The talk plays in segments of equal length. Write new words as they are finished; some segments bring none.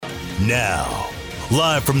Now,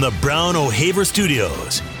 live from the Brown O'Haver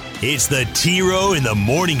Studios, it's the T-Row in the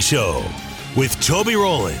Morning Show with Toby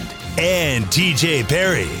Rowland and TJ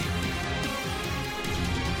Perry.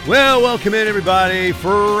 Well, welcome in, everybody.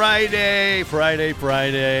 Friday.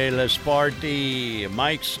 Let's party.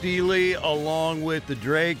 Mike Steely along with the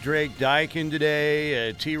Drake Dykin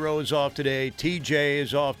today. T-Row is off today. TJ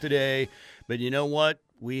is off today. But you know what?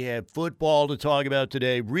 We have football to talk about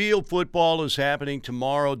today. Real football is happening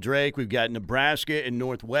tomorrow, Drake. We've got Nebraska and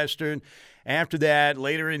Northwestern. After that,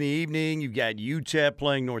 later in the evening, you've got UTEP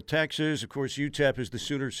playing North Texas. Of course, UTEP is the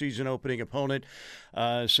Sooner season opening opponent.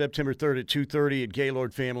 September 3rd at 2:30 at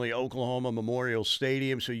Gaylord Family Oklahoma Memorial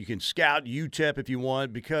Stadium. So you can scout UTEP if you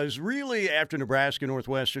want, because really after Nebraska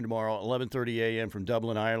Northwestern tomorrow, 11:30 a.m. from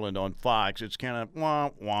Dublin, Ireland on Fox, it's kind of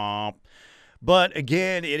womp womp. But,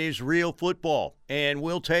 again, it is real football, and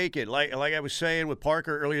we'll take it. Like I was saying with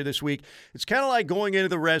Parker earlier this week, it's kind of like going into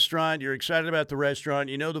the restaurant. You're excited about the restaurant.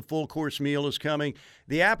 You know the full-course meal is coming.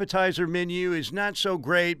 The appetizer menu is not so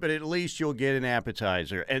great, but at least you'll get an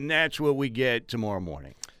appetizer, and that's what we get tomorrow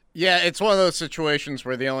morning. Yeah, it's one of those situations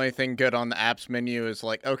where the only thing good on the apps menu is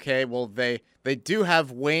like, okay, well, they do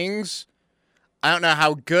have wings. I don't know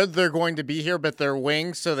how good they're going to be here, but they're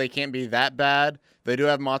wings, so they can't be that bad. They do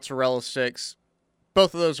have mozzarella sticks.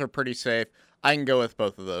 Both of those are pretty safe. I can go with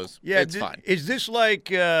both of those. Yeah, it's fine. Is this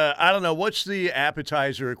like, I don't know, what's the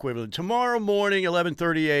appetizer equivalent? Tomorrow morning,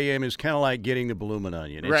 11:30 a.m. is kind of like getting the bloomin'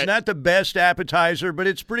 onion. It's not the best appetizer, but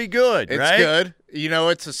it's pretty good, right? It's good. You know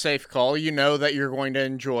it's a safe call. You know that you're going to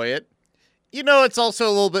enjoy it. You know it's also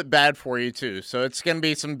a little bit bad for you, too. So it's going to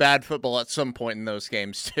be some bad football at some point in those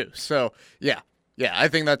games, too. So, yeah, I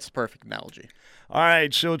think that's the perfect analogy. All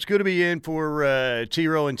right, so it's good to be in for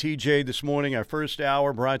T-Row and TJ this morning. Our first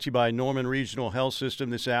hour brought to you by Norman Regional Health System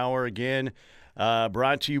this hour. Again,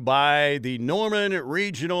 brought to you by the Norman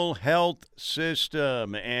Regional Health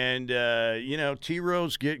System. And,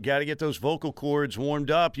 T-Row's got to get those vocal cords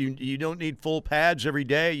warmed up. You don't need full pads every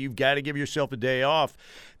day. You've got to give yourself a day off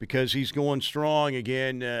because he's going strong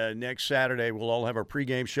again next Saturday. We'll all have our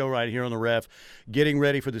pregame show right here on the Ref, getting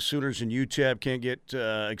ready for the Sooners and UTEP. Can't get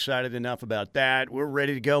excited enough about that. We're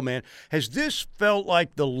ready to go, man. Has this felt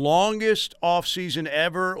like the longest offseason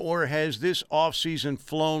ever, or has this offseason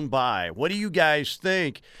flown by? What do you guys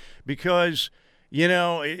think? Because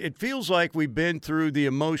it feels like we've been through the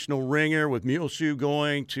emotional ringer with Muleshoe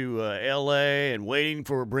going to L.A. and waiting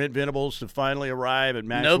for Brent Venables to finally arrive at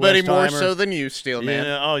Max Nobody Westheimer. more so than you, Steelman.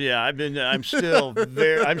 I'm still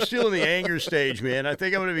there. I'm still in the anger stage, man. I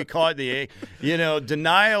think I'm going to be caught in the,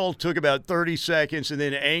 denial took about 30 seconds, and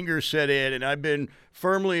then anger set in, and I've been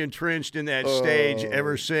firmly entrenched in that stage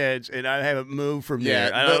ever since, and I haven't moved from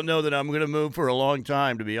there. I don't know that I'm going to move for a long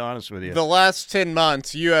time, to be honest with you. The last 10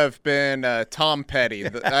 months, you have been Tom Petty.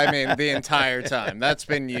 The entire time. That's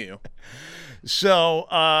been you. So,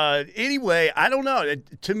 anyway, I don't know.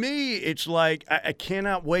 To me, it's like I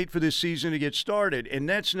cannot wait for this season to get started, and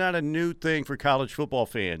that's not a new thing for college football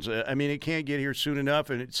fans. It can't get here soon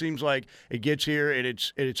enough, and it seems like it gets here and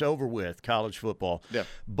it's over with, college football. Yeah.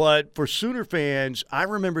 But for Sooner fans, I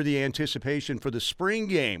remember the anticipation for the spring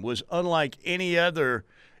game was unlike any other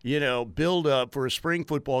build up for a spring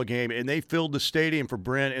football game, and they filled the stadium for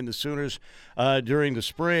Brent and the Sooners during the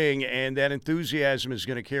spring, and that enthusiasm is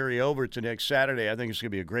going to carry over to next Saturday. I think it's going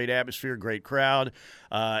to be a great atmosphere, great crowd,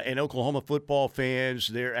 and Oklahoma football fans,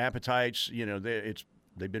 their appetites,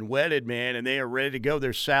 they've been whetted, man, and they are ready to go. They're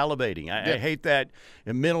salivating. I hate that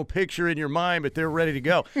mental picture in your mind, but they're ready to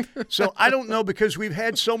go. So I don't know, because we've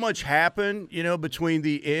had so much happen, between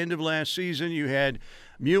the end of last season. You had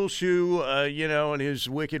Muleshoe, and his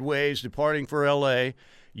wicked ways departing for L.A.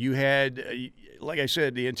 You had, like I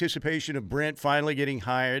said, the anticipation of Brent finally getting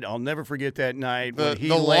hired. I'll never forget that night when he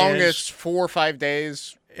lands. Longest 4 or 5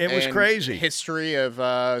 days. It was crazy. History of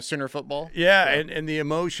Sooner football. Yeah, and the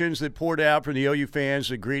emotions that poured out from the OU fans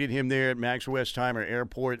that greeted him there at Max Westheimer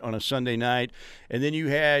Airport on a Sunday night. And then you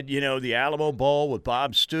had, the Alamo Bowl with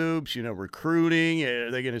Bob Stoops, recruiting. Are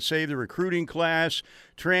they going to save the recruiting class?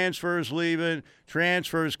 Transfers leaving,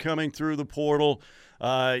 transfers coming through the portal.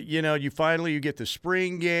 You get the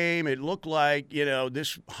spring game. It looked like,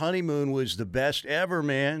 this honeymoon was the best ever,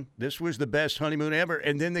 man. This was the best honeymoon ever.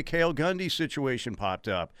 And then the Cale Gundy situation popped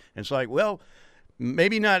up. And it's like, well,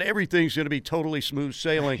 maybe not everything's going to be totally smooth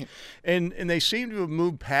sailing. and they seem to have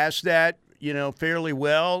moved past that, fairly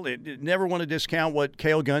well. Never want to discount what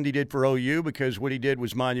Cale Gundy did for OU, because what he did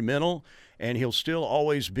was monumental. And he'll still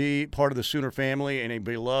always be part of the Sooner family and a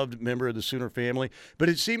beloved member of the Sooner family. But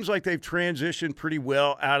it seems like they've transitioned pretty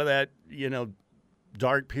well out of that,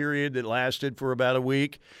 dark period that lasted for about a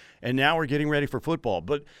week. and now we're getting ready for football.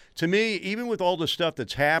 But to me, even with all the stuff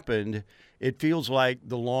that's happened, it feels like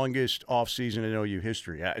the longest offseason in OU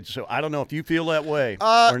history. So I don't know if you feel that way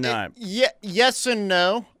or not. Yes and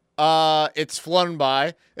no. It's flown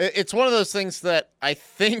by. It's one of those things that I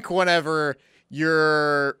think whenever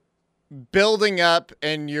you're building up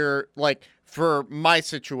and you're like, for my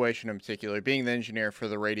situation in particular, being the engineer for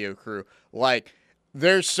the radio crew, like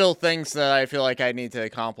there's still things that I feel like I need to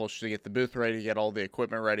accomplish to get the booth ready, to get all the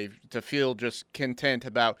equipment ready, to feel just content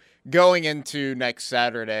about going into next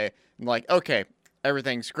Saturday. And like, okay,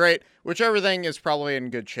 everything's great, which everything is probably in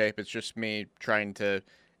good shape. It's just me trying to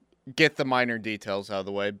get the minor details out of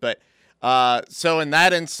the way. But so in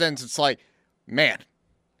that instance, it's like, man,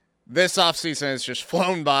 this offseason has just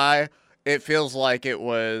flown by. It feels like it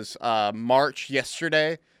was March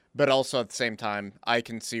yesterday, but also at the same time, I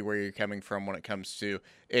can see where you're coming from when it comes to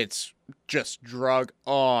it's just drug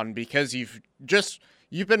on because you've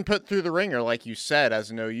been put through the ringer, like you said,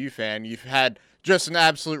 as an OU fan. You've had just an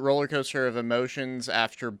absolute roller coaster of emotions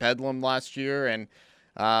after Bedlam last year, and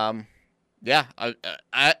yeah,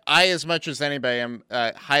 I as much as anybody am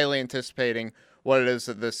highly anticipating what it is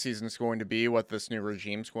that this season's going to be, what this new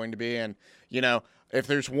regime's going to be, and if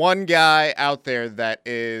there's one guy out there that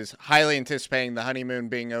is highly anticipating the honeymoon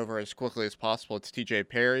being over as quickly as possible, it's TJ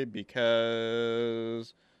Perry,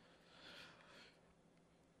 because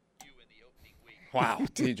wow,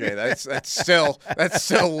 TJ, that's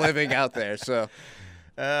still living out there. So,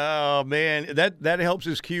 oh man, that helps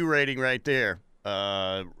his Q rating right there.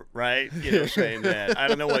 Right? Saying that. I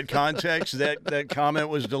don't know what context that comment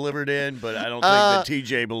was delivered in, but I don't think that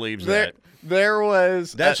TJ believes that.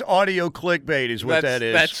 That's audio clickbait is what that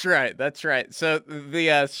is. That's right. So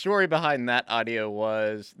the story behind that audio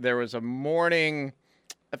was there was a morning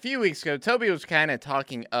a few weeks ago. Toby was kind of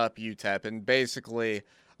talking up UTEP, and basically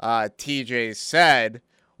TJ said,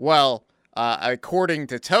 well, according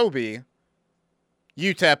to Toby,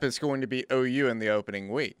 UTEP is going to beat OU in the opening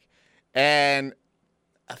week. And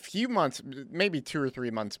a few months, maybe 2 or 3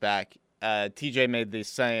 months back, TJ made the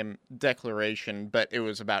same declaration, but it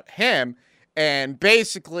was about him. And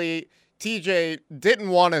basically, TJ didn't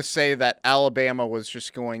want to say that Alabama was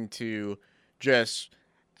just going to just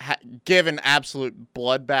give an absolute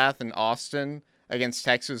bloodbath in Austin against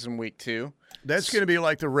Texas in week 2. That's going to be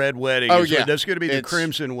like the red wedding. Oh, yeah. That's going to be the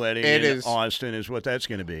crimson wedding in Austin is what that's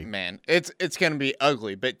going to be. Man, it's going to be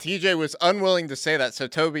ugly. But TJ was unwilling to say that, so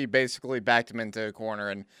Toby basically backed him into a corner,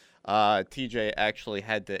 and TJ actually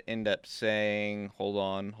had to end up saying, hold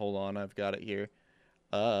on, I've got it here.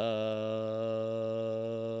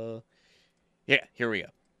 Yeah, here we go.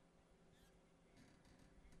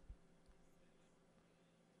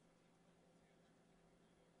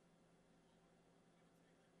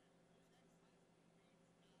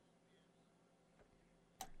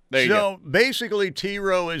 So basically,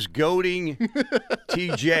 T-Row is goading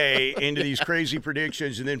TJ into these crazy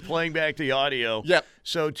predictions and then playing back the audio. Yep.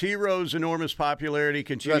 So T-Row's enormous popularity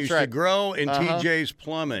continues to grow and TJ's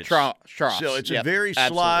plummets. So it's a very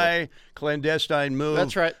sly, clandestine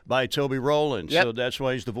move by Toby Rowland. Yep. So that's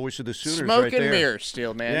why he's the voice of the Sooners Smoke right there. and mirrors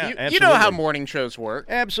still, man. Yeah, you know how morning shows work.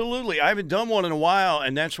 Absolutely. I haven't done one in a while,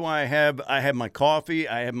 and that's why I have my coffee,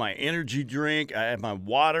 I have my energy drink, I have my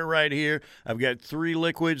water right here. I've got 3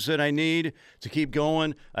 liquids that I need to keep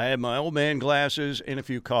going. I have my old man glasses and a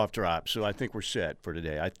few cough drops. So I think we're set for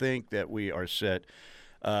today. I think that we are set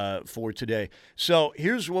for today. So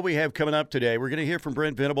here's what we have coming up today. We're going to hear from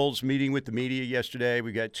Brent Venables meeting with the media yesterday.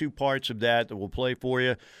 We got 2 parts of that we'll play for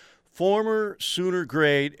you. Former Sooner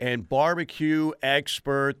great and barbecue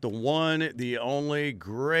expert, the one, the only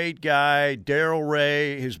great guy, Darrell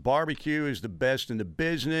Ray. His barbecue is the best in the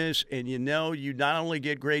business. And you not only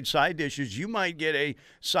get great side dishes, you might get a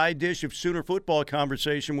side dish of Sooner football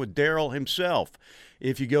conversation with Darrell himself.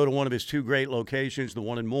 If you go to one of his 2 great locations, the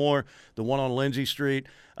one in Moore, the one on Lindsay Street.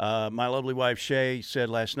 My lovely wife, Shay, said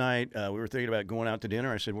last night, we were thinking about going out to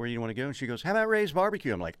dinner. I said, where do you want to go? And she goes, how about Ray's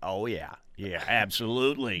Barbecue? I'm like, oh, yeah. Yeah,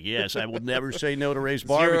 absolutely. Yes, I will never say no to Ray's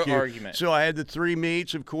Barbecue. Zero argument. So I had the 3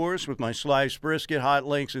 meats, of course, with my sliced brisket, hot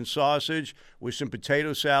links, and sausage, with some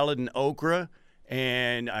potato salad and okra.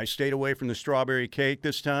 And I stayed away from the strawberry cake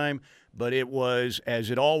this time. But it was, as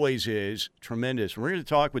it always is, tremendous. We're going to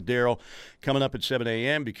talk with Darrell coming up at 7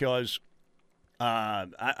 a.m. because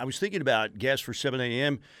I was thinking about guests for 7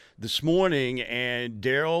 a.m. this morning, and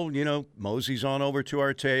Darrell, moseys on over to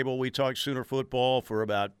our table. We talked Sooner football for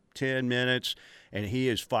about 10 minutes, and he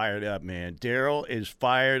is fired up, man. Darrell is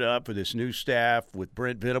fired up for this new staff with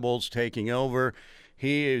Brent Venables taking over.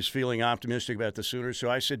 he is feeling optimistic about the Sooners. So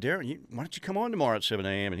I said, Daryl, why don't you come on tomorrow at 7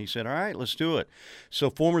 a.m.? And he said, all right, let's do it. So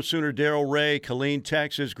former Sooner Daryl Ray, Killeen,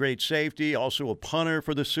 Texas, great safety, also a punter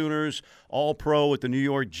for the Sooners, all-pro with the New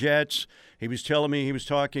York Jets. He was telling me he was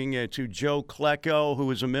talking to Joe Klecko, who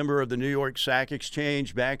was a member of the New York Sack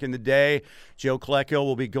Exchange back in the day. Joe Klecko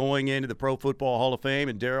will be going into the Pro Football Hall of Fame,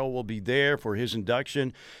 and Daryl will be there for his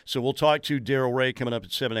induction. So we'll talk to Daryl Ray coming up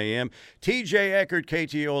at 7 a.m. TJ Eckert,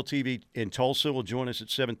 KTOL TV in Tulsa, will join us at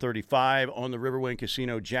 7:35 on the Riverwind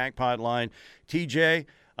Casino Jackpot line. TJ,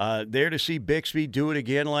 there to see Bixby do it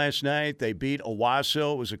again last night. They beat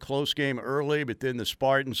Owasso. It was a close game early, but then the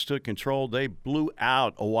Spartans took control. They blew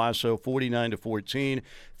out Owasso 49-14.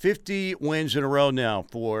 50 wins in a row now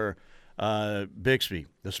for Bixby.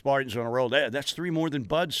 The Spartans on a roll. That's 3 more than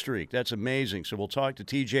Bud's streak. That's amazing. So we'll talk to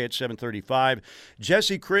TJ at 7:35.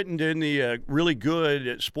 Jesse Crittenden, the really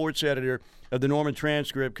good sports editor of the Norman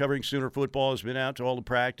Transcript covering Sooner football, has been out to all the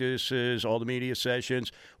practices, all the media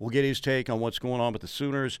sessions. We'll get his take on what's going on with the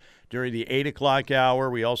Sooners during the 8 o'clock hour.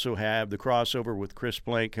 We also have the crossover with Chris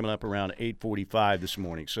Blank coming up around 8:45 this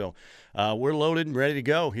morning. So we're loaded and ready to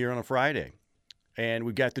go here on a Friday. And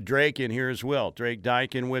we've got the Drake in here as well. Drake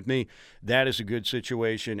Dykin with me. That is a good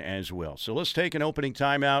situation as well. So let's take an opening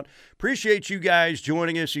timeout. Appreciate you guys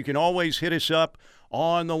joining us. You can always hit us up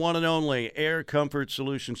on the one and only Air Comfort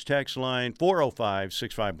Solutions text line,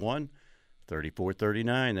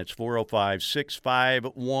 405-651-3439. That's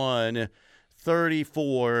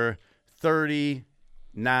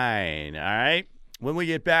 405-651-3439. All right? When we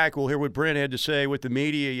get back, we'll hear what Brent had to say with the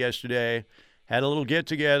media yesterday. Had a little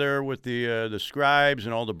get-together with the scribes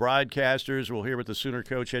and all the broadcasters. We'll hear what the Sooner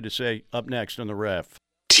coach had to say up next on the Ref.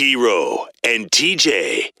 T-Row and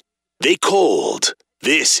TJ, they cold.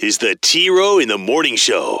 This is the T-Row in the Morning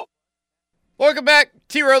Show. Welcome back,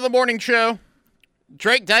 T-Row the Morning Show.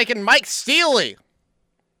 Drake Dykin, Mike Steely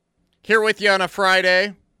here with you on a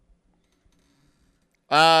Friday.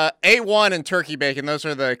 A1 and turkey bacon, those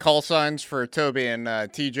are the call signs for Toby and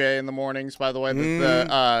TJ in the mornings, by the way, that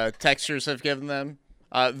the texters have given them.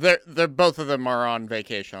 They're both of them are on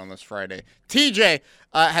vacation on this Friday. TJ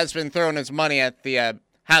has been throwing his money at the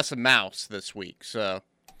House of Mouse this week, so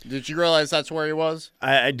did you realize that's where he was?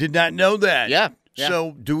 I did not know that. Yeah.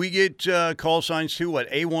 So do we get call signs too? What,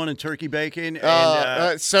 A1 and turkey bacon?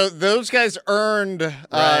 And, so those guys earned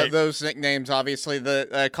Right. those nicknames, obviously.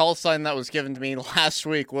 The call sign that was given to me last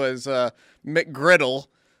week was McGriddle.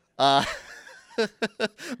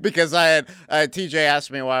 Because I had TJ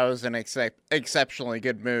asked me why I was in exceptionally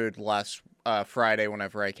good mood last Friday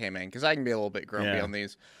whenever I came in, because I can be a little bit grumpy on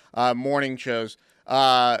these morning shows.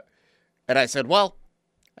 And I said, well,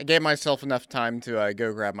 I gave myself enough time to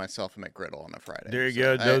go grab myself a McGriddle on a Friday. there you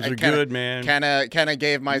go. Those are good, man. Kind of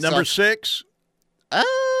gave myself Number 6,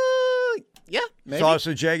 yeah, maybe.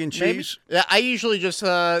 sausage, egg, and cheese. Maybe. Yeah, I usually just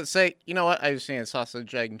say, you know what? I just need a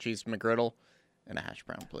sausage, egg, and cheese McGriddle and a hash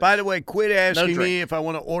brown, please. By the way, quit asking drink. me if I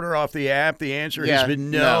want to order off the app. The answer has been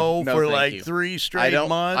no for thank like you. 3 straight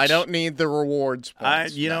months. I don't need the rewards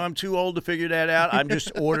points. I'm too old to figure that out. I'm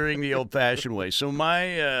just ordering the old-fashioned way. So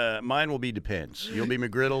mine will be Depends. You'll be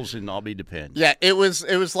McGriddles, and I'll be Depends. Yeah, it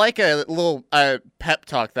was like a little pep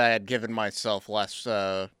talk that I had given myself last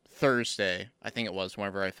Thursday, I think it was,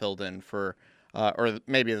 whenever I filled in for, or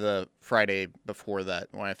maybe the Friday before that,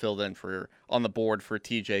 when I filled in for on the board for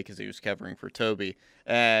TJ because he was covering for Toby.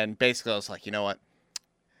 And basically I was like, you know what?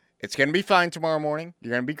 It's going to be fine tomorrow morning.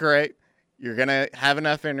 You're going to be great. You're going to have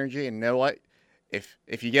enough energy. And you know what? If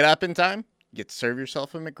you get up in time, you get to serve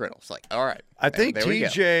yourself a McGriddle. It's like, all right. I think there we go.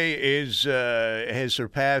 TJ has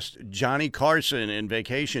surpassed Johnny Carson in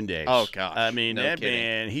vacation days. Oh, gosh. I mean, No that kidding.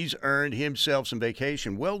 man, he's earned himself some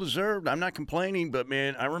vacation. Well-deserved. I'm not complaining, but,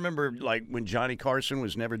 man, I remember, like, when Johnny Carson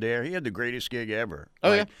was never there, he had the greatest gig ever. Oh,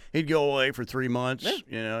 like, yeah. He'd go away for 3 months. Yeah.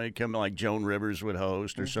 You know, he'd come like Joan Rivers would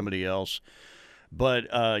host or somebody else.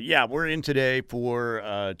 But, yeah, we're in today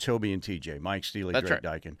for Toby and TJ, Mike Steely, That's Drake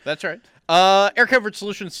right. Dykin. That's right. Air Comfort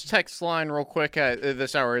Solutions text line real quick.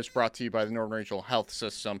 This hour is brought to you by the Northern Regional Health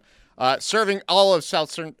System. Serving all of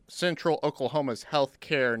South Central Oklahoma's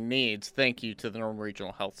healthcare needs. Thank you to the Northern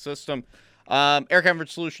Regional Health System. Air Comfort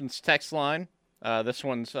Solutions text line. This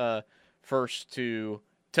one's first to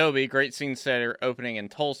Toby. Great scene setter opening in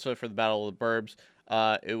Tulsa for the Battle of the Burbs.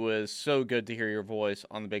 It was so good to hear your voice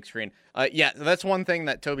on the big screen. Yeah, that's one thing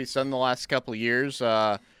that Toby's done the last couple of years.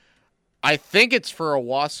 I think it's for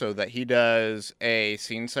Owasso that he does a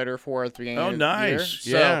scene setter for at the beginning of the year. Nice.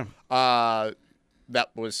 Yeah. So,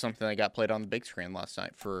 that was something that got played on the big screen last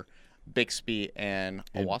night for Bixby and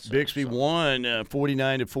Owasso. Bixby won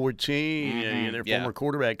 49-14. Their former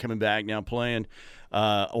quarterback coming back now playing.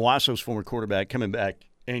 Owasso's former quarterback coming back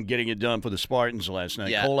and getting it done for the Spartans last night.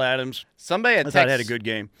 Yeah. Cole Adams. Somebody I thought had a good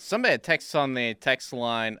game. Somebody had texts on the text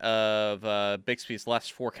line of Bixby's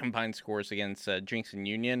last 4 combined scores against Jinxon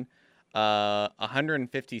Union.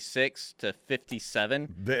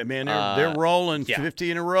 156-57. Man, they're rolling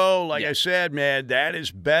 50 in a row. Like Yeah. I said, man, that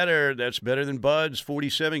is better. That's better than Bud's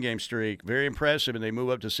 47-game streak. Very impressive. And they move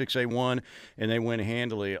up to 6-1, and they win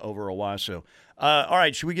handily over Owasso. All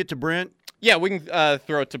right, should we get to Brent? Yeah, we can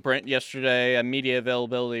throw it to Brent yesterday. Media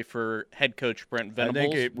availability for head coach Brent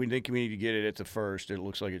Venables. We think we need to get it at the first. It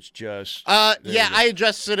looks like it's just. I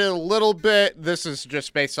adjusted it a little bit. This is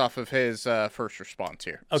just based off of his first response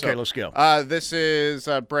here. Okay, let's go. This is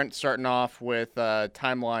Brent starting off with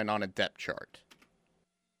timeline on a depth chart.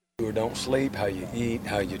 Or don't sleep, how you eat,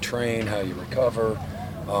 how you train, how you recover,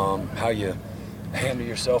 how you handle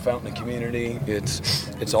yourself out in the community.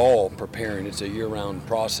 It's all preparing. It's a year-round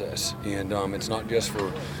process, and it's not just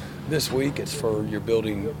for this week. It's for your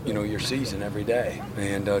building, your season every day,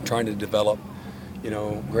 and trying to develop,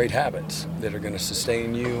 great habits that are going to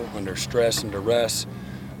sustain you under stress and duress.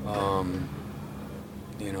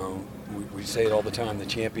 We say it all the time: the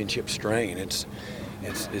championship strain. It's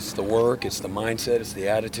the work, it's the mindset, it's the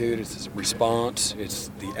attitude, it's the response,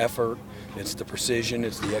 it's the effort, it's the precision,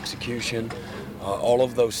 it's the execution. All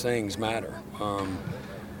of those things matter.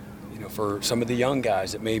 For some of the young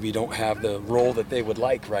guys that maybe don't have the role that they would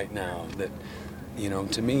like right now, that,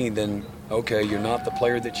 to me, then, okay, you're not the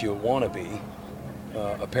player that you want to be,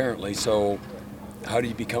 apparently, so how do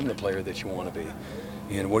you become the player that you want to be?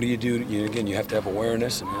 And what do you do? You have to have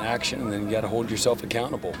awareness and action, and then you got to hold yourself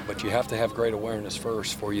accountable. But you have to have great awareness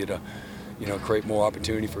first for you to, create more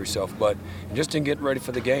opportunity for yourself. But just in getting ready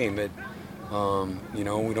for the game, we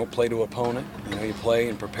don't play to opponent. You play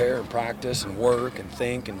and prepare and practice and work and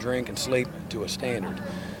think and drink and sleep to a standard.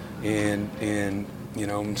 And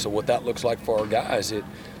so what that looks like for our guys, you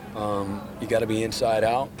got to be inside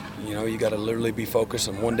out. You got to literally be focused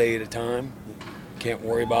on one day at a time. You can't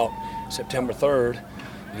worry about September 3rd.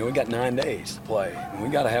 We got 9 days to play, and we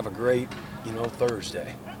got to have a great,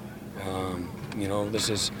 Thursday. This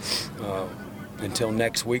is until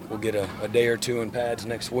next week. We'll get a day or two in pads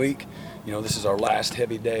next week. This is our last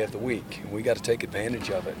heavy day of the week, and we got to take advantage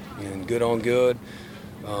of it. And good on good,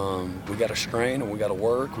 we got to strain and we got to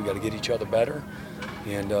work. We got to get each other better.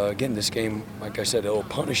 And again, this game, like I said, it'll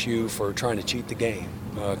punish you for trying to cheat the game,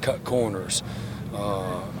 cut corners,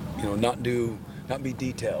 not be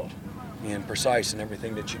detailed and precise in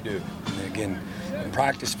everything that you do. And again, the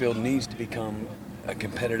practice field needs to become a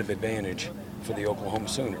competitive advantage for the Oklahoma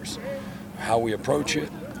Sooners. How we approach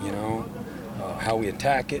it, how we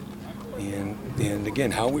attack it, and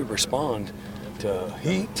again, how we respond to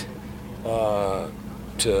heat, to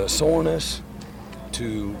soreness,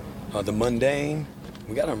 to the mundane.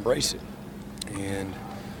 We got to embrace it. And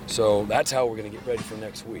so that's how we're going to get ready for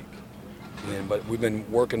next week. But we've been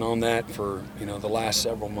working on that for the last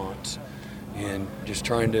several months, and just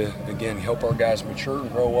trying to again help our guys mature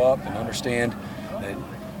and grow up and understand that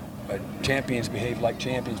champions behave like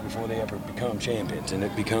champions before they ever become champions, and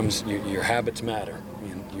it becomes your habits matter,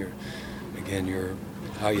 and your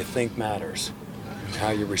how you think matters, and how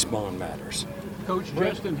you respond matters. Coach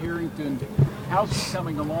Justin Harrington, how's he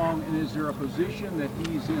coming along, and is there a position that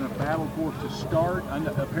he's in a battle for to start?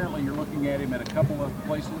 Apparently you're looking at him at a couple of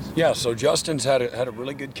places. Yeah, so Justin's had a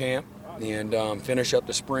really good camp and finished up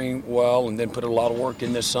the spring well, and then put a lot of work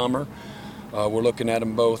in this summer. We're looking at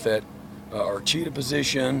him both at our cheetah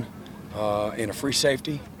position and a free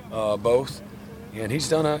safety, both, and he's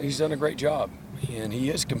done a great job, and he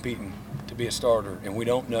is competing to be a starter, and we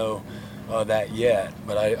don't know that yet,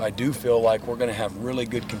 but I do feel like we're going to have really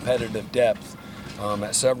good competitive depth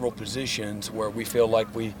at several positions where we feel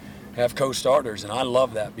like we have co-starters, and I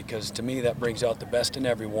love that because to me that brings out the best in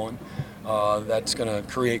everyone. That's going to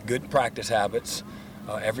create good practice habits.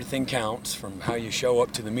 Everything counts, from how you show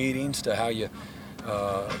up to the meetings to how you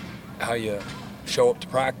show up to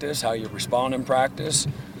practice, how you respond in practice.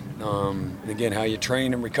 Again, how you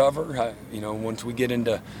train and recover. Once we get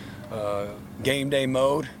into game day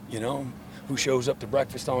mode, who shows up to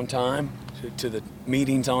breakfast on time, to the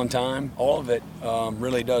meetings on time, all of it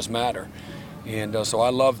really does matter. And so I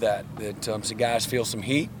love that some guys feel some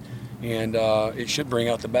heat, and it should bring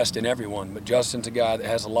out the best in everyone. But Justin's a guy that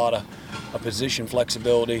has a lot of position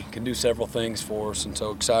flexibility, can do several things for us, and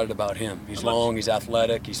so excited about him. He's long, he's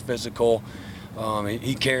athletic, he's physical,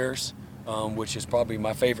 he cares, which is probably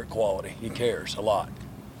my favorite quality. He cares a lot.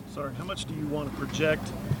 Sorry, how much do you want to project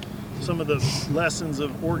some of the lessons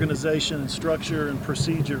of organization and structure and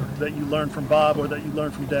procedure that you learned from Bob or that you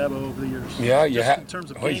learned from Dabo over the years? Yeah, you have. In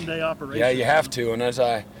terms of game day operation. Yeah, you have to. And as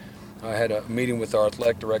I had a meeting with our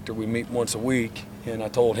athletic director, we meet once a week, and I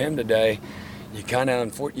told him today, you kind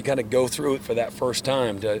of go through it for that first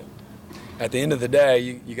time. At the end of the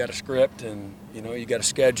day, you got a script, and you got a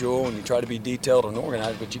schedule, and you try to be detailed and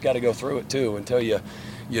organized, but you got to go through it too. Until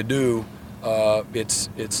you do,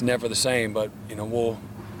 it's never the same. But we'll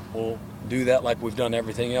do that like we've done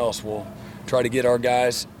everything else. We'll try to get our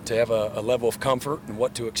guys to have a level of comfort and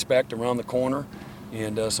what to expect around the corner,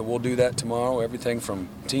 and so we'll do that tomorrow. Everything from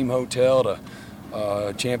team hotel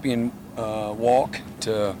to champion walk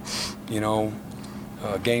to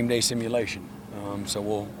game day simulation. So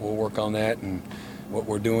we'll work on that and what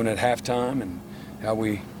we're doing at halftime and how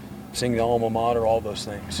we sing the alma mater. All those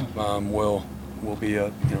things will be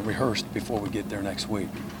rehearsed before we get there next week.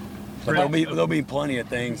 But there'll be plenty of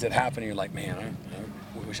things that happen. And you're like, man,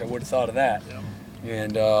 I wish I would have thought of that. Yeah.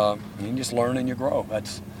 And you just learn and you grow.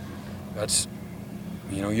 That's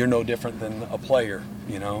you're no different than a player.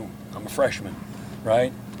 I'm a freshman,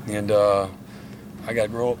 right? And I got to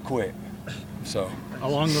grow up quick. So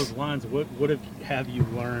along those lines, what have you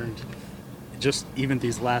learned just even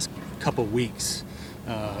these last couple weeks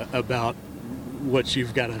about what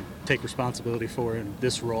you've got to take responsibility for in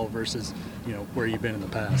this role versus where you've been in the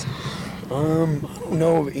past? I don't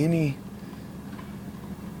know of any.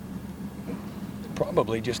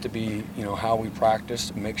 Probably just to be how we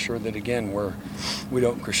practice, make sure that again we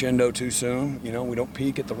don't crescendo too soon. We don't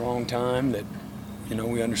peak at the wrong time. That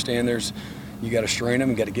we understand you got to strain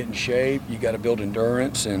them, you got to get in shape, you got to build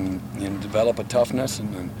endurance and develop a toughness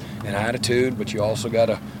and attitude, but you also got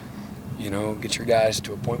to get your guys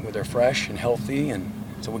to a point where they're fresh and healthy, and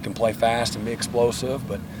so we can play fast and be explosive.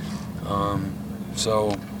 But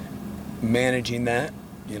so managing that,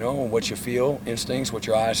 what you feel, instincts, what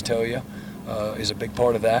your eyes tell you, is a big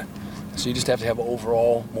part of that. So you just have to have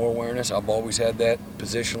overall more awareness. I've always had that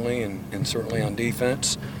positionally and certainly on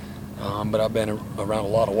defense. But I've been around a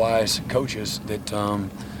lot of wise coaches that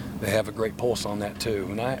they have a great pulse on that too.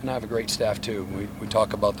 And I have a great staff too. We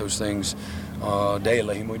talk about those things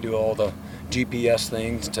daily, and we do all the GPS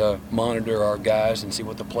things to monitor our guys and see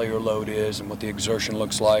what the player load is and what the exertion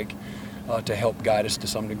looks like to help guide us to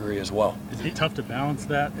some degree as well. Is it tough to balance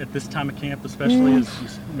that at this time of camp, especially as you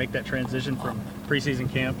make that transition from preseason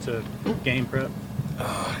camp to game prep?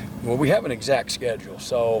 Well, we have an exact schedule,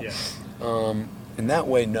 so in that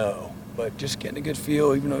way, no. But just getting a good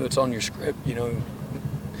feel, even though it's on your script,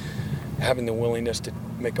 having the willingness to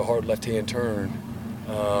make a hard left-hand turn.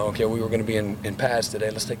 Okay, we were going to be in pads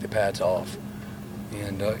today. Let's take the pads off.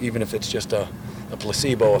 And even if it's just a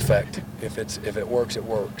placebo effect, if it works, it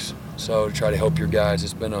works. So to try to help your guys,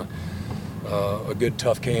 it's been a good,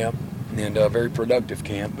 tough camp and a very productive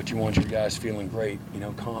camp. But you want your guys feeling great,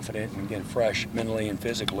 confident and again fresh mentally and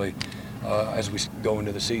physically as we go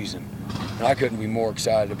into the season. And I couldn't be more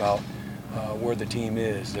excited about where the team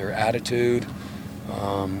is, their attitude,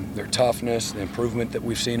 their toughness, the improvement that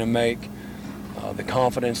we've seen them make, the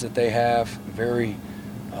confidence that they have. Very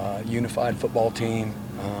unified football team.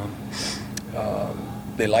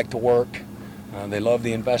 They like to work. They love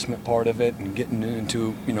the investment part of it, and getting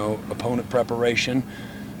into opponent preparation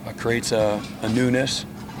creates a newness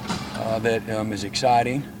that is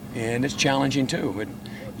exciting, and it's challenging too.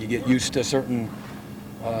 You get used to certain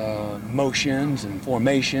motions and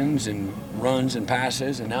formations and runs and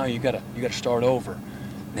passes, and now you got to start over,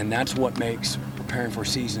 and that's what makes preparing for a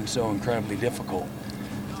season so incredibly difficult.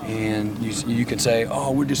 And you can say,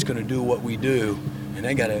 oh, we're just going to do what we do, and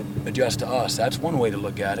they got to adjust to us. That's one way to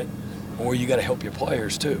look at it. Or you got to help your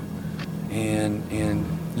players too, and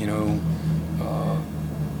you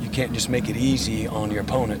can't just make it easy on your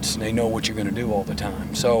opponents. They know what you're going to do all the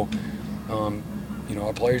time. So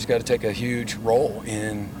our players got to take a huge role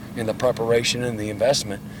in the preparation and the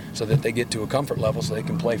investment so that they get to a comfort level so they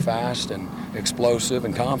can play fast and explosive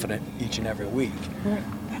and confident each and every week.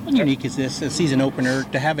 How unique is this, a season opener,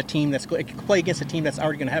 to have a team that's going to play against a team that's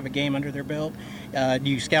already going to have a game under their belt? Do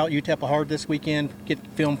you scout UTEP hard this weekend, get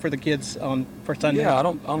film for the kids on first Sunday? Yeah, I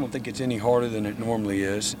don't think it's any harder than it normally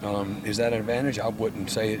is. Is that an advantage? I wouldn't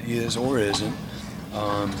say it is or isn't.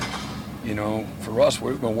 For us,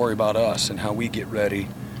 we're going to worry about us and how we get ready.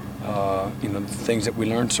 The things that we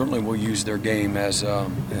learned, certainly we'll use their game as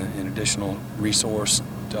an additional resource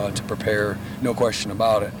to prepare, no question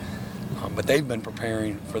about it. But they've been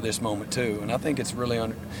preparing for this moment too, and I think it's really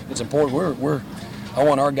it's important. I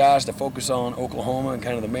want our guys to focus on Oklahoma and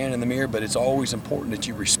kind of the man in the mirror, but it's always important that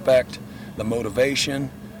you respect the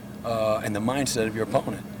motivation and the mindset of your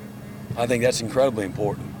opponent. I think that's incredibly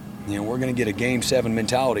important. You know, we're going to get a Game 7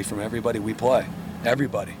 mentality from everybody we play.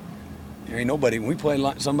 Everybody. There ain't nobody. When we play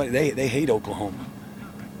somebody, they hate Oklahoma.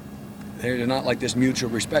 They're not like this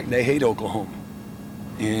mutual respect. They hate Oklahoma.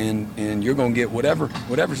 And you're going to get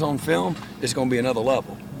whatever's on film, it's going to be another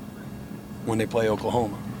level when they play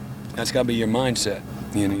Oklahoma. That's got to be your mindset.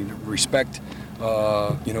 You know, respect,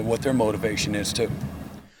 what their motivation is, too.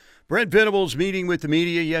 Brent Venables meeting with the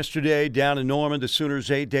media yesterday down in Norman. The Sooners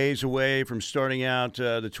 8 days away from starting out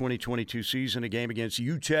the 2022 season. A game against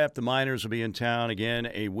UTEP. The Miners will be in town again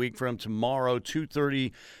a week from tomorrow,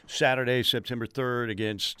 2:30 Saturday, September 3rd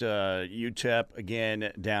against UTEP,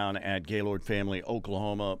 again down at Gaylord Family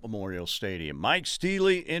Oklahoma Memorial Stadium. Mike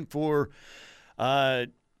Steely in for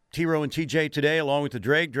T-Row and TJ today, along with the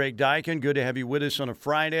Drake Dykin. Good to have you with us on a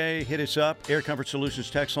Friday. Hit us up, Air Comfort Solutions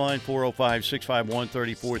text line,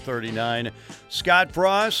 405-651-3439. Scott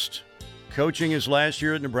Frost, coaching his last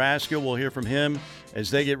year at Nebraska. We'll hear from him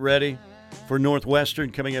as they get ready for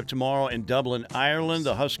Northwestern coming up tomorrow in Dublin, Ireland.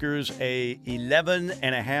 The Huskers, a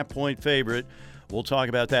 11.5-point favorite. We'll talk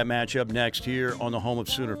about that matchup next here on the home of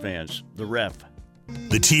Sooner fans, The Ref.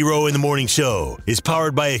 The T-Row in the Morning Show is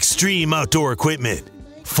powered by Extreme Outdoor Equipment.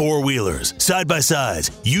 Four-wheelers,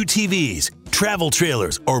 side-by-sides, UTVs, travel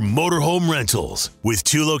trailers, or motorhome rentals. With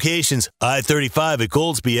 2 locations, I-35 at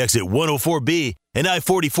Goldsby exit 104B and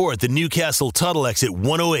I-44 at the Newcastle Tuttle exit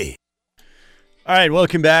 108. All right,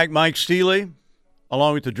 welcome back. Mike Steely,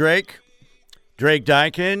 along with the Drake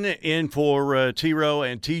Dykin, in for T-Row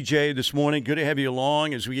and TJ this morning. Good to have you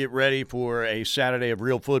along as we get ready for a Saturday of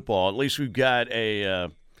real football. At least we've got a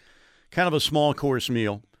kind of a small course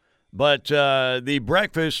meal. But the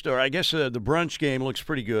breakfast, or I guess the brunch game looks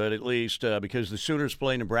pretty good, at least, because the Sooners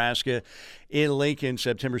play Nebraska in Lincoln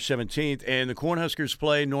September 17th, and the Cornhuskers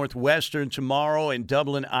play Northwestern tomorrow in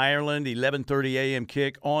Dublin, Ireland, 11:30 a.m.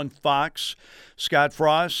 kick on Fox. Scott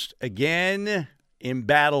Frost, again,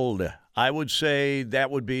 embattled. I would say that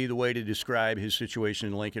would be the way to describe his situation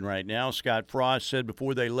in Lincoln right now. Scott Frost said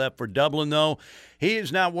before they left for Dublin, though, he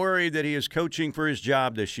is not worried that he is coaching for his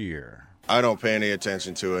job this year. I don't pay any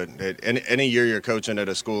attention to it. Any year you're coaching at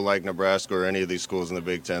a school like Nebraska or any of these schools in the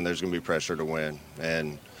Big Ten, there's going to be pressure to win.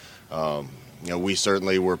 And, we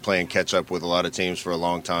certainly were playing catch-up with a lot of teams for a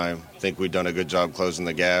long time. I think we've done a good job closing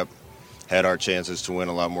the gap, had our chances to win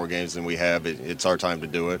a lot more games than we have. It's our time to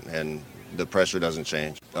do it, and the pressure doesn't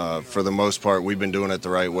change. For the most part, we've been doing it the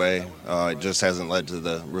right way. It just hasn't led to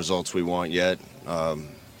the results we want yet.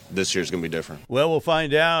 This year's going to be different. Well, we'll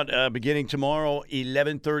find out beginning tomorrow,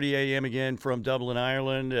 11:30 a.m. again from Dublin,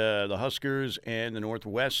 Ireland. The Huskers and the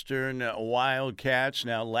Northwestern Wildcats.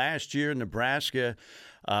 Now, last year, Nebraska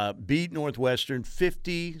beat Northwestern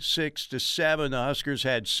 56-7. The Huskers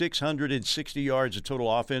had 660 yards of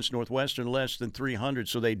total offense. Northwestern less than 300.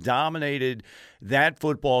 So they dominated that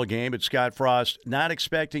football game. But Scott Frost not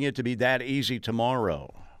expecting it to be that easy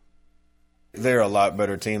tomorrow. They're a lot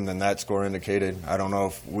better team than that score indicated. I don't know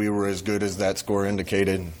if we were as good as that score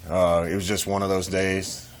indicated. It was just one of those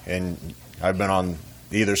days, and I've been on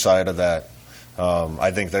either side of that.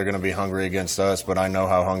 I think they're going to be hungry against us, but I know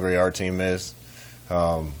how hungry our team is.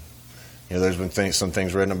 There's been some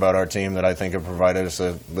things written about our team that I think have provided us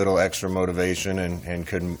a little extra motivation and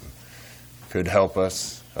could help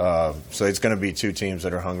us. So it's going to be 2 teams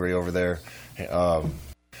that are hungry over there.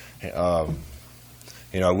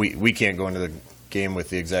 We can't go into the game with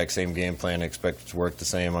the exact same game plan and expect it to work the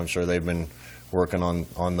same. I'm sure they've been working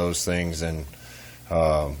on those things, and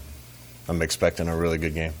I'm expecting a really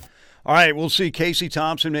good game. All right, we'll see Casey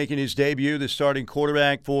Thompson making his debut, the starting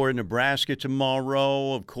quarterback for Nebraska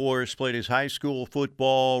tomorrow. Of course, played his high school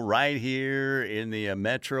football right here in the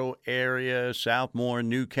metro area, Southmore,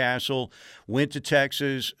 Newcastle. Went to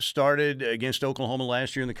Texas, started against Oklahoma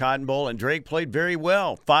last year in the Cotton Bowl, and Drake played very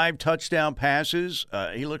well. 5 touchdown passes.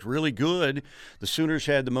 He looked really good. The Sooners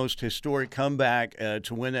had the most historic comeback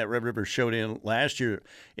to win that Red River Showdown last year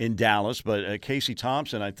in Dallas. But Casey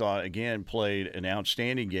Thompson, I thought, again, played an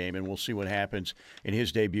outstanding game, and we'll see what happens in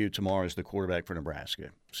his debut tomorrow as the quarterback for Nebraska.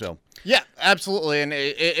 So yeah, absolutely. And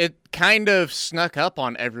it kind of snuck up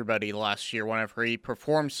on everybody last year whenever he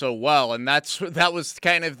performed so well. And that was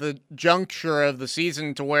kind of the juncture of the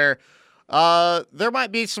season to where there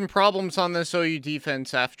might be some problems on this OU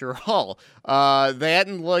defense after all. They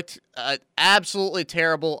hadn't looked absolutely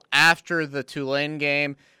terrible after the Tulane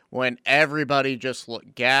game when everybody just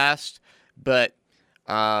looked gassed. But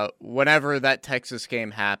whenever that Texas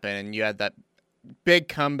game happened and you had that big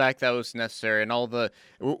comeback that was necessary, and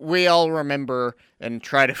we all remember and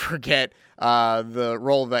try to forget the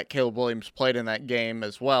role that Caleb Williams played in that game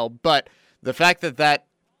as well. But the fact that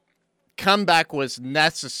comeback was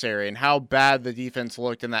necessary and how bad the defense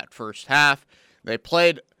looked in that first half. They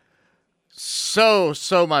played so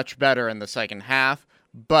much better in the second half,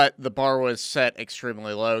 but the bar was set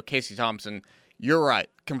extremely low. Casey Thompson, you're right,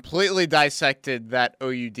 completely dissected that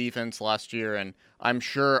OU defense last year, and I'm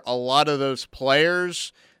sure a lot of those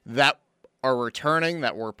players that are returning,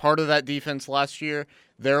 that were part of that defense last year,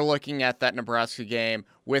 they're looking at that Nebraska game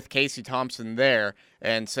with Casey Thompson there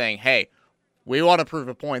and saying, hey, we want to prove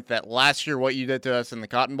a point that last year what you did to us in the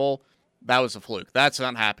Cotton Bowl, that was a fluke. That's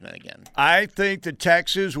not happening again. I think that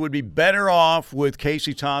Texas would be better off with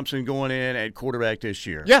Casey Thompson going in at quarterback this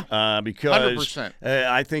year. Yeah, because 100%.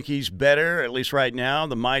 I think he's better, at least right now.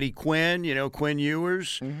 The mighty Quinn, Quinn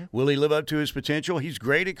Ewers, will he live up to his potential? He's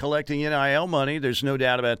great at collecting NIL money. There's no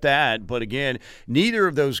doubt about that. But, again, neither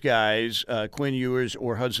of those guys, Quinn Ewers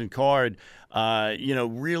or Hudson Card,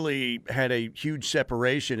 really had a huge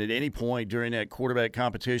separation at any point during that quarterback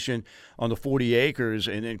competition on the 40 acres,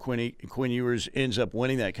 and then Quinn Ewers ends up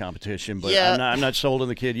winning that competition. But yeah. I'm not sold on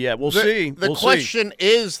the kid yet. We'll see. The question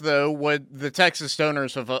is, though, would the Texas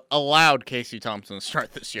Stoners have allowed Casey Thompson to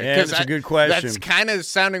start this year? Yeah, that's a good question. That's kind of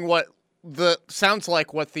sounds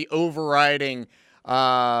like what the overriding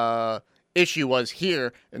issue was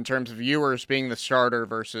here in terms of Ewers being the starter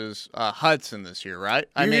versus Hudson this year, right?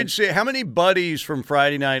 I mean, how many buddies from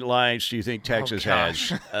Friday Night Lights do you think Texas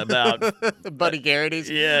has? About Buddy Garrity's?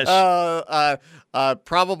 Yes.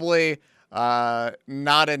 Probably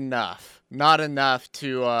not enough. Not enough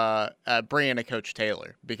to bring in a Coach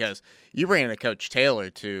Taylor, because you bring in a Coach Taylor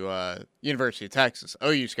to University of Texas,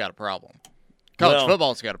 OU's got a problem. College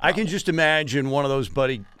football's got a problem. I can just imagine one of those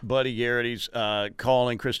Buddy Garrity's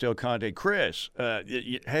calling Chris Del Conte. Chris,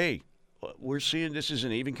 hey, we're seeing this is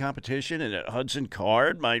an even competition, and Hudson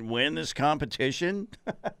Card might win this competition.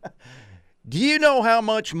 Do you know how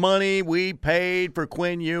much money we paid for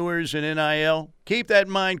Quinn Ewers and NIL? Keep that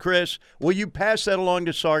in mind, Chris. Will you pass that along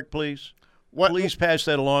to Sark, please? Please pass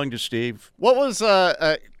that along to Steve. What was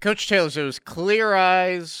Coach Taylor's? It was clear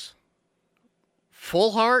eyes,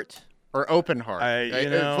 full heart, or open heart?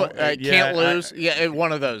 Can't lose.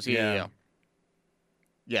 One of those. Yeah.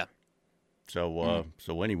 So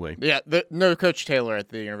anyway. Yeah, no Coach Taylor at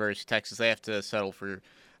the University of Texas. They have to settle for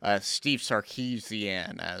Steve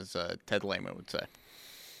Sarkisian, as Ted Lehman would say.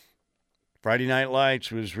 Friday Night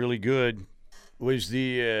Lights was really good. Was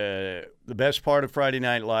the best part of Friday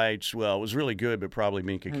Night Lights? Well, it was really good, but probably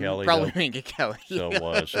Minka Kelly. Minka Kelly.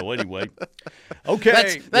 So anyway,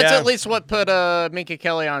 okay. That's at least what put Minka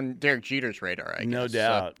Kelly on Derek Jeter's radar, I guess. No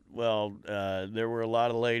doubt. Well, there were a lot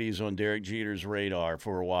of ladies on Derek Jeter's radar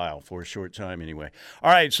for a short time anyway.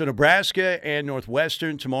 All right, so Nebraska and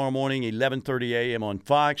Northwestern tomorrow morning, 11:30 a.m. on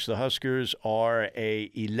Fox. The Huskers are a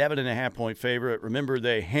 11.5-point favorite. Remember,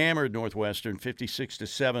 they hammered Northwestern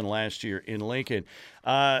 56-7 last year in Lincoln.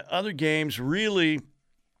 Other games, really,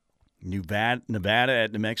 Nevada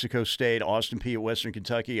at New Mexico State, Austin Peay at Western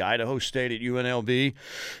Kentucky, Idaho State at UNLV,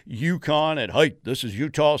 UConn at this is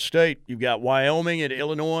Utah State. You've got Wyoming at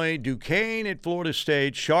Illinois, Duquesne at Florida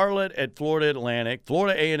State, Charlotte at Florida Atlantic,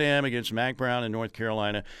 Florida A&M against Mack Brown in North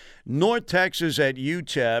Carolina, North Texas at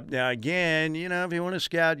UTEP. Now, again, if you want to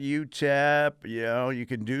scout UTEP, you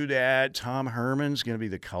can do that. Tom Herman's going to be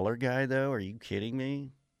the color guy, though. Are you kidding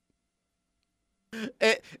me?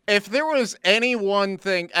 If there was any one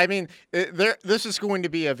thing, this is going to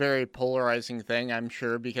be a very polarizing thing, I'm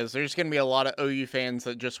sure, because there's going to be a lot of OU fans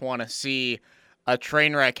that just want to see a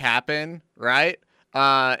train wreck happen, right?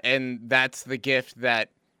 And that's the gift that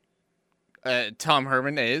Tom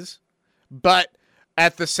Herman is. But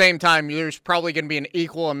at the same time, there's probably going to be an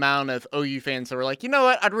equal amount of OU fans that were like, you know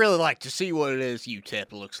what, I'd really like to see what it is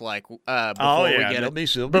UTEP looks like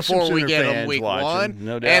before we get them week one.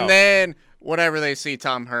 No doubt. And then whenever they see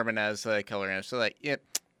Tom Herman as the color analyst, so like, you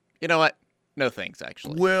know what? No thanks,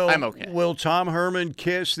 actually. I'm okay. Will Tom Herman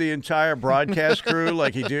kiss the entire broadcast crew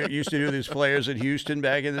like he used to do with his players at Houston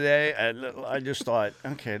back in the day? I just thought,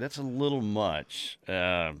 okay, that's a little much.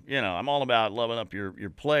 I'm all about loving up your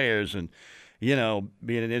players and,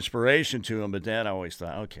 being an inspiration to them. But then I always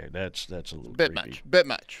thought, okay, that's a little bit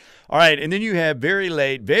much. All right, and then you have very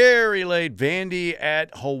late Vandy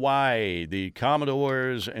at Hawaii. The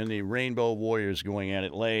Commodores and the Rainbow Warriors going at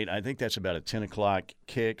it late. I think that's about a 10 o'clock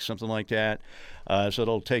kick, something like that. So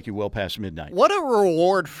it'll take you well past midnight. What a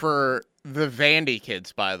reward for the Vandy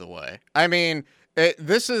kids, by the way.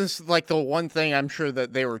 This is like the one thing I'm sure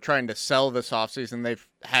that they were trying to sell this offseason. They've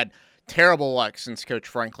had terrible luck since Coach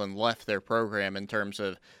Franklin left their program in terms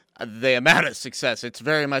of the amount of success. It's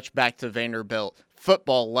very much back to Vanderbilt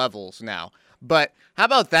football levels now. But how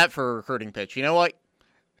about that for a recruiting pitch? You know what?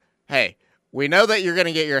 Hey, We know that you're going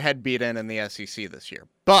to get your head beat in the SEC this year.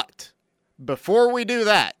 But before we do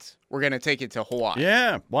that, we're going to take you to Hawaii.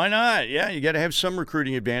 Yeah, why not? Yeah, you got to have some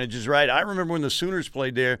recruiting advantages, right? I remember when the Sooners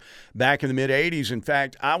played there back in the mid-'80s. In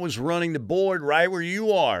fact, I was running the board right where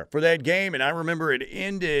you are for that game, and I remember it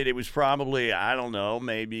ended. It was probably, I don't know,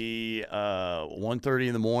 maybe 1:30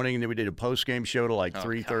 in the morning, and then we did a post-game show to like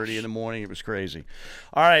 3:30 in the morning. It was crazy.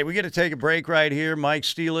 All right, we got to take a break right here. Mike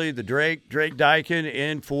Steely, the Drake Dykin,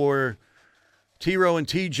 in for T-Row and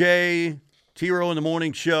TJ, T-Row in the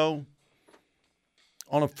Morning Show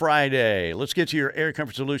on a Friday. Let's get to your Air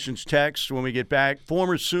Comfort Solutions text when we get back.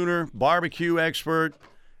 Former Sooner barbecue expert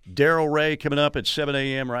Daryl Ray coming up at 7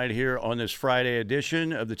 a.m. right here on this Friday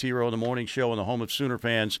edition of the T-Row in the Morning Show on the home of Sooner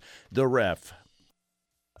fans, The Ref.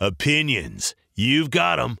 Opinions. You've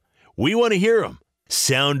got them. We want to hear them.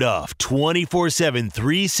 Sound off 24/7,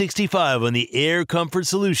 365 on the Air Comfort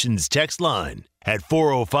Solutions text line at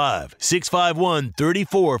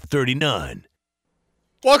 405-651-3439.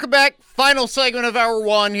 Welcome back. Final segment of Hour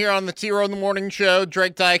 1 here on the T-Row in the Morning Show.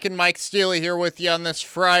 Drake Dykin, Mike Steely here with you on this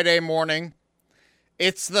Friday morning.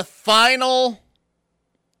 It's the final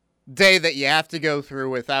day that you have to go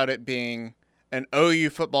through without it being an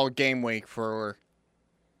OU football game week for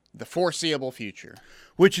the foreseeable future.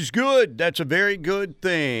 Which is good. That's a very good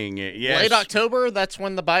thing. Yes. Late October, that's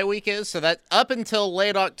when the bye week is. So that up until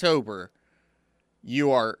late October,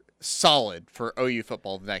 you are solid for OU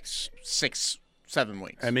football the next 6-7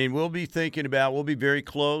 weeks. I mean, we'll be very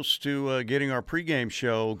close to getting our pregame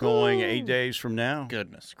show going 8 days from now.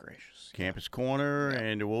 Goodness gracious. Campus Corner,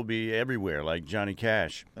 and we'll be everywhere like Johnny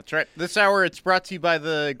Cash. That's right. This hour, it's brought to you by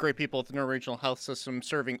the great people at the North Regional Health System,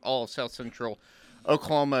 serving all of South Central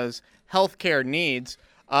Oklahoma's healthcare needs.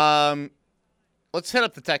 Let's hit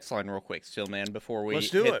up the text line real quick, Steelman, before we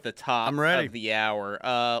hit the top of the hour.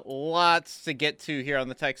 Lots to get to here on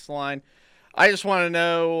the text line. I just want to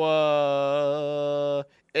know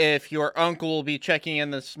if your uncle will be checking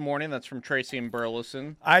in this morning. That's from Tracy and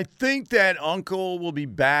Burleson. I think that uncle will be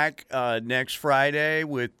back next Friday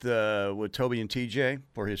with Toby and TJ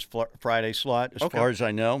for his Friday slot, as far as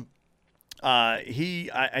I know.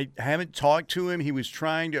 I haven't talked to him. He was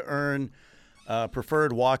trying to earn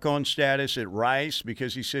preferred walk-on status at Rice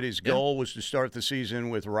because he said his goal was to start the season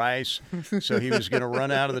with Rice. So he was going to run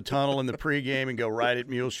out of the tunnel in the pregame and go right at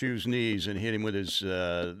Muleshoe's knees and hit him with his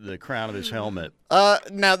the crown of his helmet.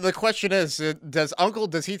 Now, the question is, does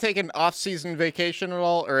he take an off-season vacation at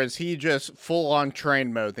all, or is he just full-on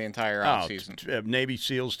train mode the entire off-season? Navy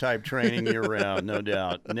SEALs type training year-round, no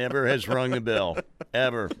doubt. Never has rung the bell,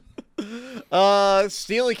 ever.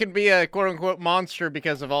 Steely can be a quote-unquote monster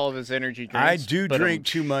because of all of his energy drinks. I do drink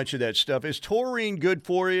too much of that stuff. Is taurine good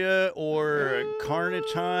for you, or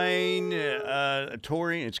carnitine?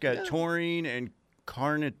 Taurine. It's got taurine and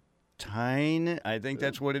carnitine. I think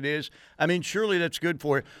that's what it is. I mean, surely that's good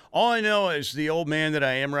for you. All I know is the old man that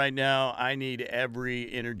I am right now, I need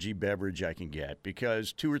every energy beverage I can get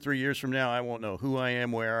because 2 or 3 years from now, I won't know who I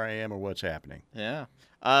am, where I am, or what's happening. Yeah.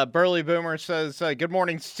 Burley Boomer says, good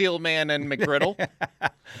morning, Steelman and McGriddle.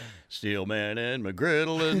 Steelman and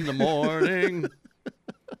McGriddle in the morning.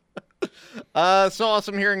 So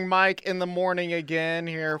awesome hearing Mike in the morning again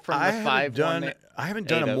here from the 518. I haven't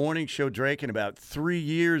done a morning show, Drake, in about 3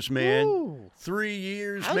 years, man. Ooh. 3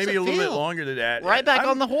 years, How's maybe it a little feel? bit longer than that. Right back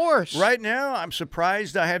on the horse. Right now, I'm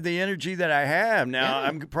surprised I have the energy that I have. Now,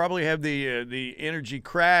 I'm probably have the energy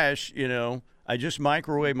crash, you know. I just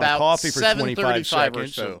microwave my coffee for 25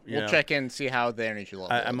 seconds. Or so. We'll check in and see how the energy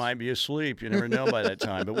level is. I might be asleep. You never know by that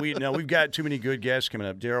time. But we've got too many good guests coming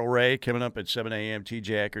up. Daryl Ray coming up at 7 a.m.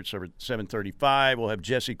 TJ Eckert's over at 7:35. We'll have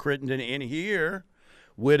Jesse Crittenden in here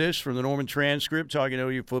with us from the Norman Transcript talking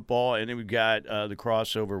OU football. And then we've got the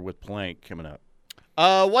crossover with Plank coming up.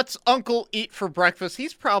 What's Uncle eat for breakfast?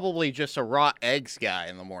 He's probably just a raw eggs guy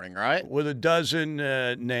in the morning, right? With a dozen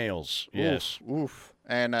nails. Yes. Oof.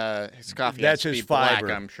 And his coffee That's has to his be fiber.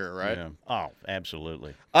 black, I'm sure, right? Yeah. Oh,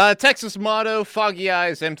 absolutely. Texas motto, foggy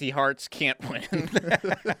eyes, empty hearts, can't win.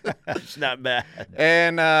 It's not bad.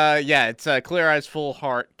 And, it's clear eyes, full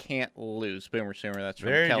heart, can't lose. Boomer Sooner, that's from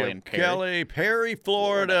Kelly and Perry. Kelly, Perry,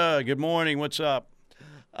 Florida. Good morning. What's up?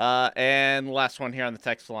 And last one here on the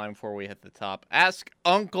text line before we hit the top. Ask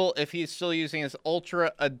Uncle if he's still using his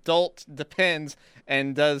Ultra Adult Depends,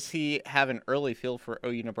 and does he have an early feel for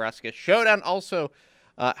OU Nebraska Showdown? Also,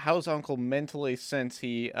 how's Uncle mentally since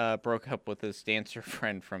he broke up with his dancer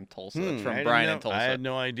friend from Tulsa? That's from Brian in Tulsa. I had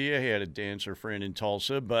no idea he had a dancer friend in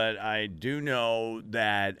Tulsa, but I do know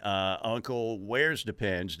that Uncle wears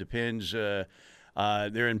Depends. They're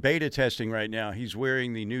in beta testing right now. He's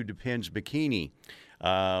wearing the new Depends bikini.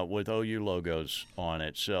 with OU logos on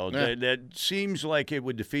it. So that seems like it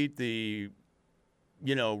would defeat the,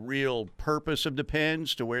 real purpose of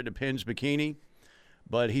Depends to wear Depends bikini.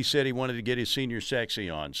 But he said he wanted to get his senior sexy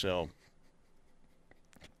on, so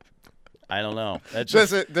I don't know. That's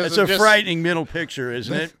a frightening mental picture,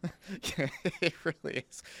 isn't it? It really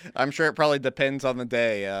is. I'm sure it probably depends on the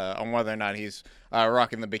day on whether or not he's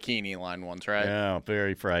rocking the bikini line ones, right? Yeah,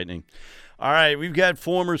 very frightening. All right, we've got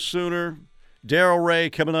former Sooner Darrell Ray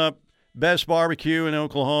coming up. Best barbecue in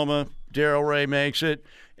Oklahoma. Darrell Ray makes it.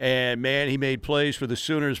 And, man, he made plays for the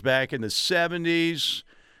Sooners back in the 70s.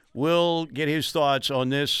 We'll get his thoughts on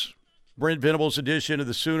this Brent Venables edition of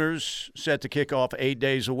the Sooners, set to kick off 8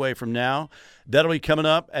 days away from now. That'll be coming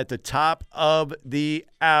up at the top of the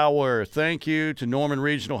hour. Thank you to Norman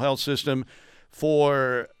Regional Health System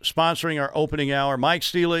for sponsoring our opening hour. Mike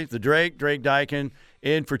Steely, the Drake Dykin,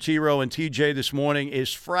 in for T-Row and TJ this morning.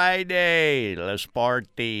 Is Friday. Let's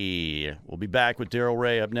party. We'll be back with Darrell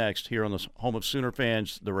Ray up next here on the home of Sooner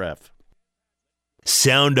fans, The Ref.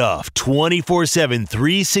 Sound off 24/7,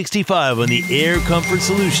 365 on the Air Comfort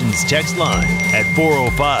Solutions text line at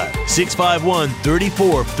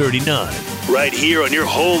 405-651-3439. Right here on your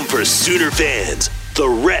home for Sooner fans, the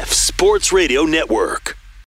Ref Sports Radio Network.